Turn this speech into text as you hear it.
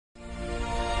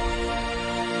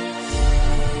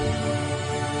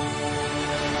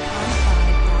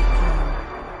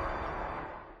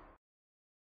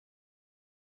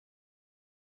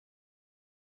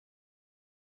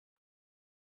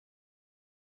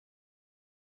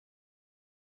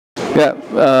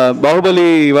బాహుబలి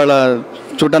ఇవాళ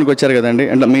చూడడానికి వచ్చారు కదండి,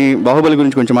 అంటే మీ బాహుబలి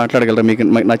గురించి కొంచెం మాట్లాడగలరా? మీకు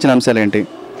నచ్చిన అంశాలు ఏంటి?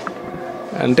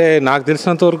 అంటే నాకు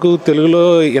తెలిసినంత వరకు తెలుగులో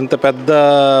ఇంత పెద్ద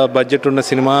బడ్జెట్ ఉన్న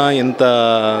సినిమా, ఇంత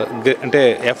అంటే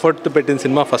ఎఫర్ట్ పెట్టిన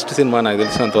సినిమా ఫస్ట్ సినిమా నాకు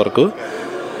తెలిసినంత వరకు.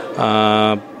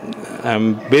 I'm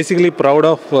basically proud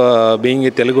of being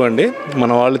a Telugu అండి,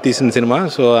 మన వాళ్ళు తీసిన cinema.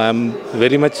 So I'm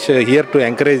very much here to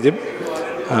encourage దిమ్.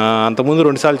 అంతకుముందు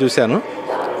 2 సార్లు చూశాను.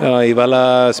 ఇవాళ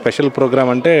స్పెషల్ ప్రోగ్రామ్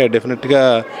అంటే డెఫినెట్గా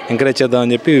ఎంకరేజ్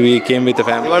చేద్దామని చెప్పి వీ కేమ్ విత్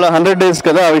ఫ్యామిలీ. ఇవాళ 100 days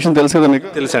కదా, ఆ విషయం తెలుసు కదా మీకు?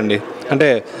 తెలుసండి. అంటే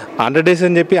 100 days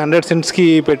అని చెప్పి 100 cents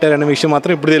పెట్టారనే విషయం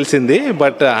మాత్రం ఇప్పుడు తెలిసింది.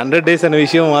 బట్ 100 days అనే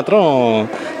విషయం మాత్రం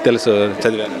తెలుసు,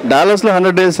 చదివాను. డాలస్లో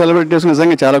 100 days సెలబ్రేట్ చేసుకుని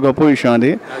నిజంగా చాలా గొప్ప విషయం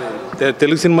అది.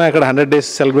 తెలుగు సినిమా ఇక్కడ 100 days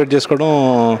సెలబ్రేట్ చేసుకోవడం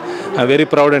వెరీ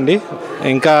ప్రౌడ్ అండి.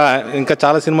 ఇంకా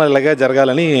చాలా సినిమాలు ఇలాగే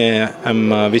జరగాలని I'm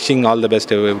wishing all the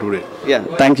best everyday.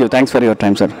 Thanks for your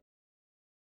time sir.